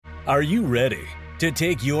Are you ready to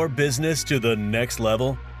take your business to the next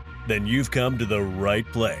level? Then you've come to the right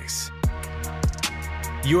place.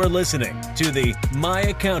 You're listening to the My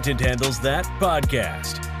Accountant Handles That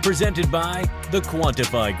podcast, presented by the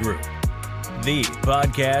Quantify Group, the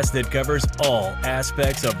podcast that covers all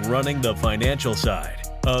aspects of running the financial side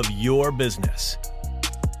of your business.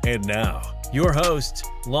 And now, your hosts,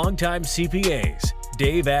 longtime CPAs,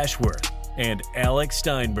 Dave Ashworth and Alex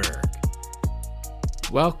Steinberg.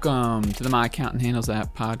 Welcome to the My Accountant Handles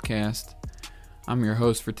That podcast. I'm your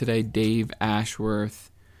host for today, Dave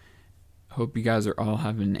Ashworth. Hope you guys are all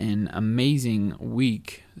having an amazing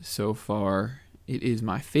week so far. It is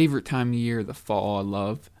my favorite time of year, the fall. I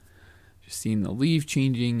love just seeing the leaves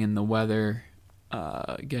changing and the weather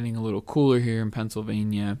getting a little cooler here in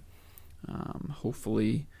Pennsylvania.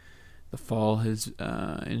 Hopefully the fall is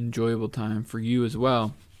an enjoyable time for you as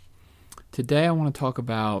well. Today I want to talk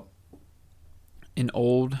about an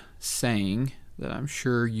old saying that I'm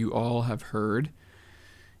sure you all have heard,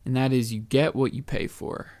 and that is, you get what you pay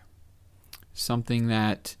for. Something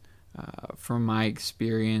that, from my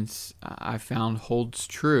experience, I found holds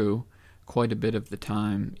true quite a bit of the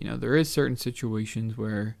time. You know, there is certain situations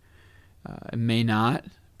where it may not,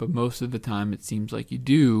 but most of the time it seems like you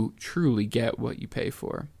do truly get what you pay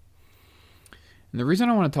for. And the reason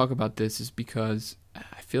I want to talk about this is because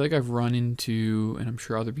I feel like I've run into, and I'm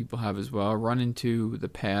sure other people have as well, run into the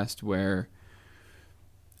past where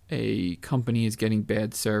a company is getting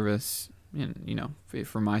bad service. And, you know,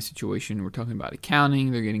 for my situation, we're talking about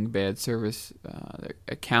accounting. They're getting bad service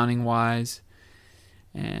accounting-wise,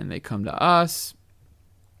 and they come to us.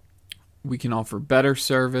 We can offer better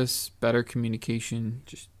service, better communication,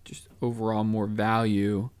 just overall more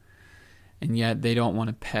value, and yet they don't want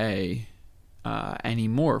to pay any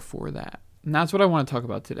more for that. And that's what I want to talk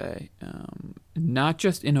about today. Not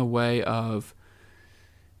just in a way of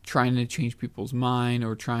trying to change people's mind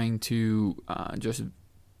or trying to just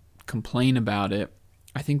complain about it.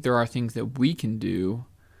 I think there are things that we can do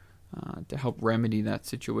to help remedy that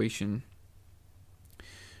situation.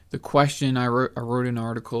 The question, I wrote an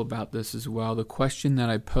article about this as well. The question that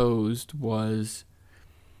I posed was,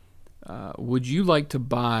 would you like to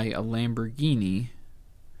buy a Lamborghini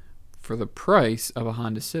for the price of a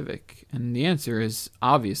Honda Civic? And the answer is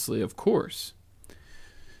obviously, of course.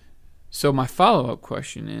 So my follow-up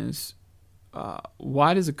question is,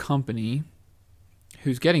 why does a company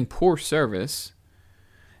who's getting poor service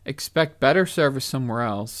expect better service somewhere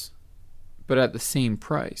else, but at the same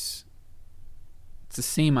price? It's the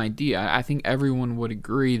same idea. I think everyone would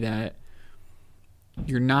agree that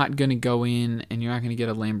you're not going to go in and you're not going to get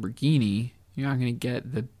a Lamborghini. You're not going to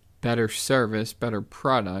get the better service, better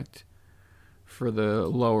product for the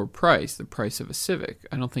lower price, the price of a Civic.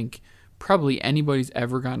 I don't think probably anybody's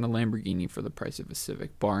ever gotten a Lamborghini for the price of a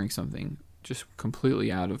Civic, barring something just completely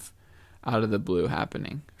out of the blue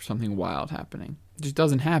happening, or something wild happening. It just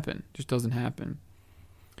doesn't happen. It just doesn't happen.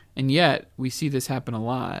 And yet, we see this happen a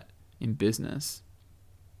lot in business.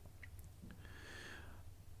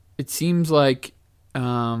 It seems like,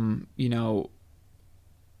 for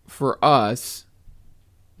us,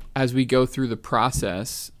 as we go through the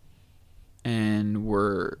process and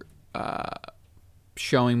we're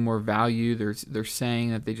showing more value, they're saying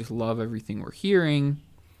that they just love everything we're hearing,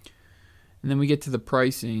 and then we get to the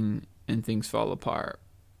pricing and things fall apart.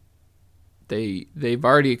 They've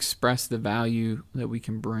already expressed the value that we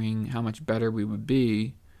can bring, how much better we would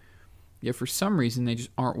be, yet for some reason they just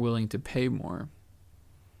aren't willing to pay more.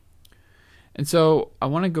 And so I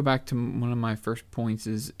want to go back to one of my first points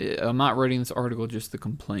is, I'm not writing this article just to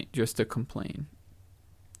complain.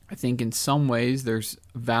 I think in some ways there's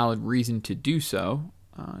valid reason to do so,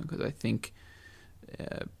 because I think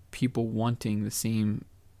people wanting the same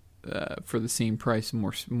for the same price,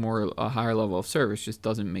 more a higher level of service just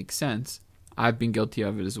doesn't make sense. I've been guilty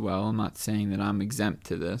of it as well. I'm not saying that I'm exempt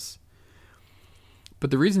to this.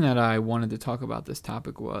 But the reason that I wanted to talk about this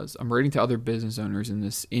topic was I'm writing to other business owners in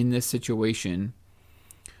this situation,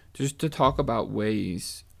 just to talk about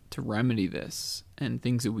ways to remedy this and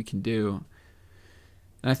things that we can do.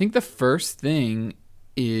 And I think the first thing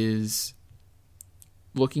is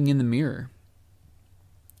looking in the mirror.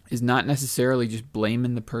 Is not necessarily just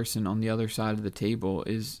blaming the person on the other side of the table.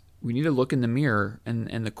 Is we need to look in the mirror,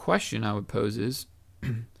 and the question I would pose is,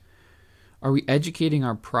 are we educating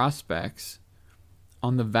our prospects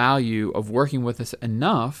on the value of working with us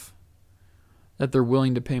enough that they're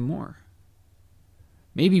willing to pay more?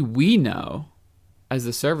 Maybe we know, as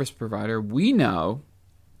the service provider, we know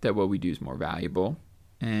that what we do is more valuable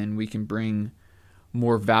and we can bring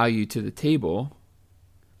more value to the table.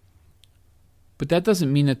 But that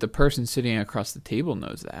doesn't mean that the person sitting across the table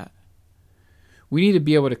knows that. We need to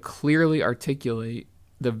be able to clearly articulate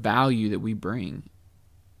the value that we bring.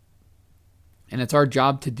 And it's our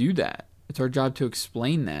job to do that. It's our job to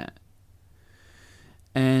explain that.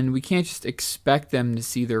 And we can't just expect them to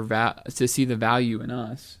see the value in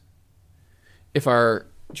us if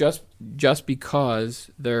just because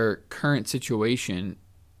their current situation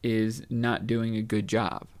is not doing a good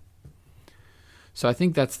job. So I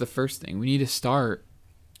think that's the first thing. We need to start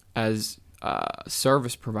as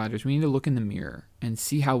service providers. We need to look in the mirror and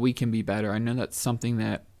see how we can be better. I know that's something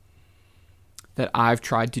that I've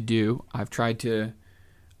tried to do. I've tried to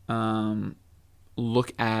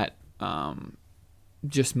look at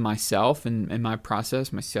just myself and my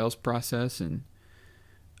process, my sales process, and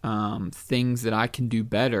things that I can do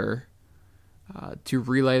better to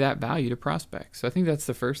relay that value to prospects. So I think that's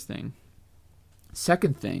the first thing.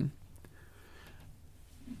 Second thing,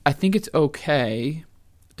 I think it's okay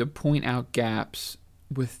to point out gaps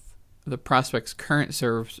with the prospect's current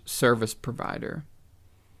service provider.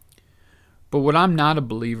 But what I'm not a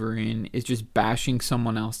believer in is just bashing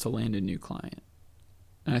someone else to land a new client.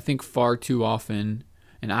 And I think far too often,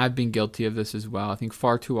 and I've been guilty of this as well, I think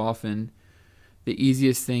far too often the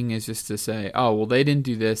easiest thing is just to say, oh, well, they didn't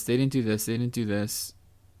do this, they didn't do this, they didn't do this,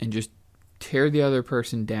 and just tear the other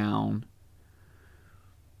person down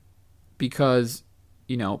because,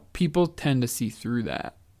 people tend to see through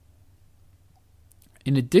that.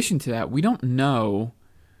 In addition to that, we don't know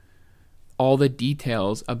all the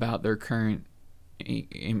details about their current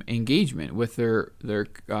engagement with their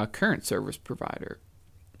current service provider.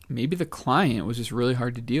 Maybe the client was just really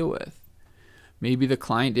hard to deal with. Maybe the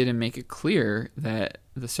client didn't make it clear that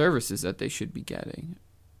the services that they should be getting.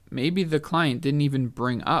 Maybe the client didn't even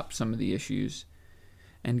bring up some of the issues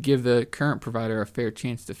and give the current provider a fair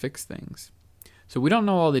chance to fix things. So we don't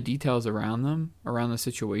know all the details around the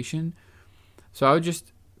situation. So I would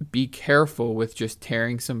just be careful with just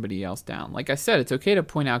tearing somebody else down. Like I said, it's okay to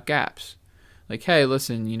point out gaps. Like, hey,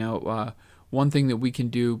 listen, one thing that we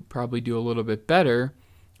can probably do a little bit better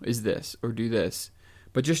is this or do this.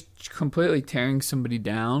 But just completely tearing somebody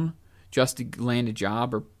down just to land a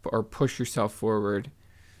job or push yourself forward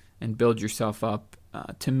and build yourself up,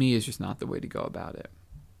 to me, is just not the way to go about it.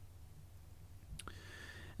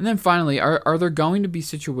 And then finally, are there going to be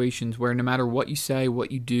situations where no matter what you say,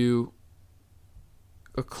 what you do,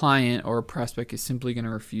 a client or a prospect is simply going to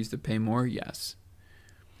refuse to pay more? Yes,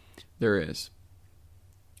 there is.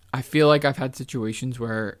 I feel like I've had situations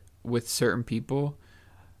where with certain people,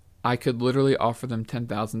 I could literally offer them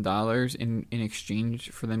 $10,000 in exchange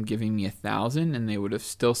for them giving me $1,000, and they would have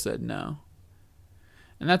still said no.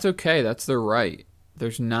 And that's okay. That's their right.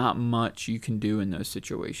 There's not much you can do in those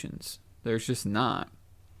situations. There's just not.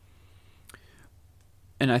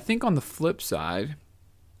 And I think on the flip side,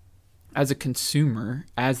 as a consumer,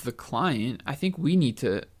 as the client, I think we need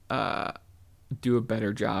to do a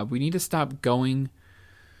better job. We need to stop going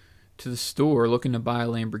to the store looking to buy a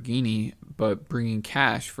Lamborghini, but bringing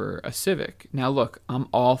cash for a Civic. Now, look, I'm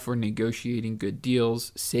all for negotiating good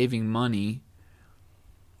deals, saving money,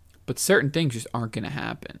 but certain things just aren't going to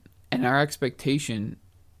happen. And our expectation,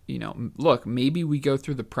 look, maybe we go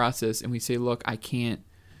through the process and we say, look, I can't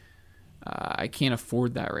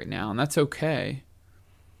afford that right now, and that's okay.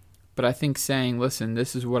 But I think saying, listen,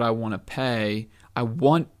 this is what I want to pay. I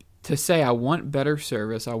want better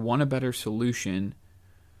service. I want a better solution,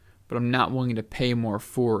 but I'm not willing to pay more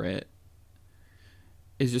for it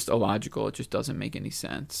is just illogical. It just doesn't make any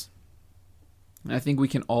sense. And I think we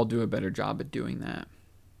can all do a better job at doing that.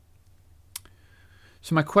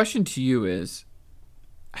 So my question to you is,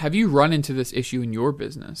 have you run into this issue in your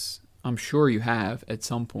business? I'm sure you have at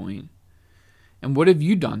some point. And what have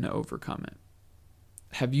you done to overcome it?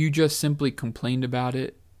 Have you just simply complained about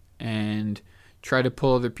it and tried to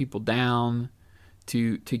pull other people down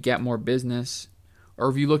to get more business? Or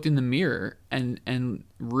have you looked in the mirror and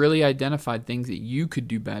really identified things that you could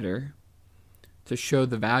do better to show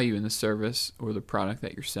the value in the service or the product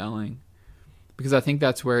that you're selling? Because I think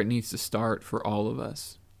that's where it needs to start for all of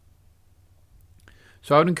us.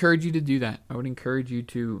 So I would encourage you to do that. I would encourage you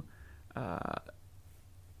to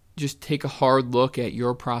just take a hard look at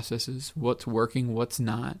your processes, what's working, what's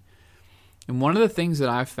not. And one of the things that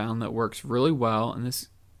I've found that works really well, and this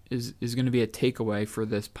is going to be a takeaway for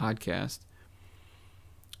this podcast,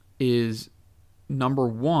 is number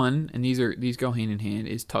one, and these go hand in hand,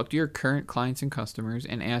 is talk to your current clients and customers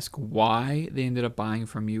and ask why they ended up buying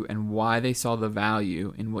from you and why they saw the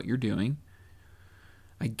value in what you're doing.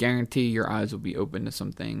 I guarantee your eyes will be open to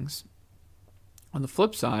some things. On the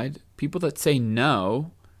flip side, people that say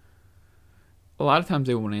no, a lot of times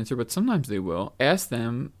they won't answer, but sometimes they will. Ask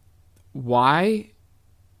them, why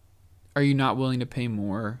are you not willing to pay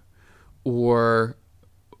more? Or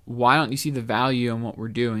why don't you see the value in what we're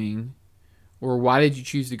doing? Or why did you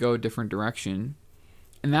choose to go a different direction?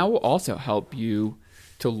 And that will also help you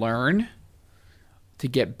to learn, to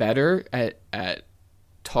get better at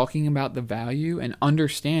talking about the value and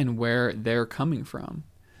understand where they're coming from.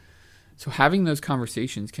 So having those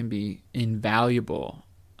conversations can be invaluable.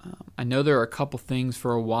 I know there are a couple things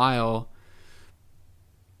for a while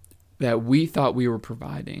that we thought we were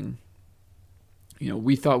providing.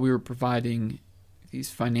 We thought we were providing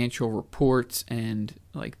these financial reports and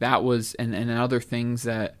like that was, and other things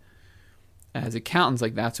that as accountants,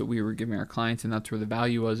 like that's what we were giving our clients and that's where the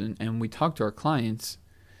value was. And we talked to our clients,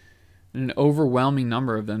 and an overwhelming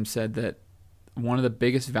number of them said that one of the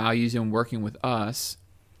biggest values in working with us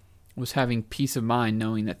was having peace of mind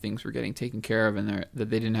knowing that things were getting taken care of and that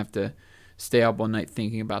they didn't have to stay up all night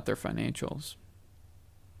thinking about their financials.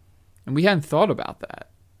 And we hadn't thought about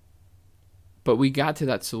that. But we got to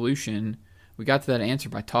that solution, we got to that answer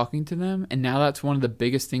by talking to them, and now that's one of the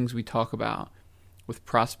biggest things we talk about with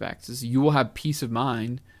prospects is you will have peace of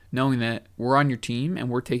mind knowing that we're on your team and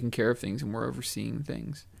we're taking care of things and we're overseeing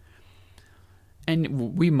things.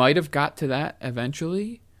 And we might have got to that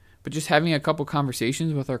eventually, but just having a couple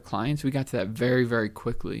conversations with our clients, we got to that very, very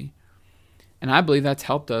quickly. And I believe that's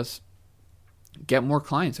helped us get more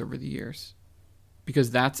clients over the years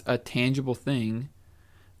because that's a tangible thing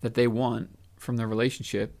that they want from their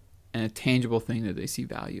relationship and a tangible thing that they see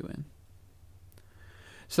value in.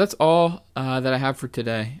 So that's all that I have for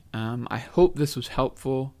today. I hope this was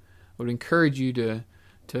helpful. I would encourage you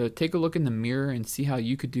to take a look in the mirror and see how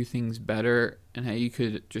you could do things better and how you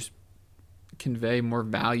could just convey more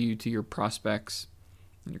value to your prospects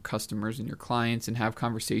and your customers and your clients and have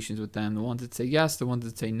conversations with them, the ones that say yes, the ones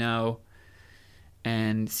that say no,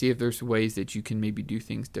 and see if there's ways that you can maybe do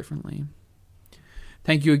things differently.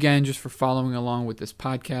 Thank you again just for following along with this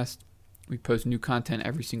podcast. We post new content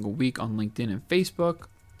every single week on LinkedIn and Facebook,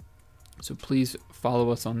 so please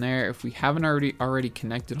follow us on there. If we haven't already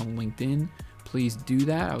connected on LinkedIn, please do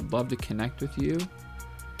that. I would love to connect with you.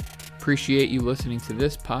 Appreciate you listening to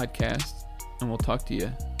this podcast, and we'll talk to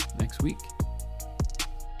you next week.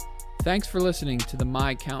 Thanks for listening to the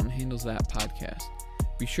My Accountant Handles That podcast.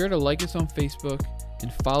 Be sure to like us on Facebook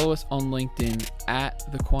and follow us on LinkedIn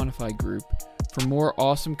at The Quantify Group for more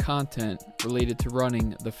awesome content related to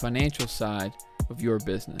running the financial side of your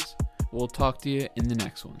business. We'll talk to you in the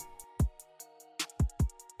next one.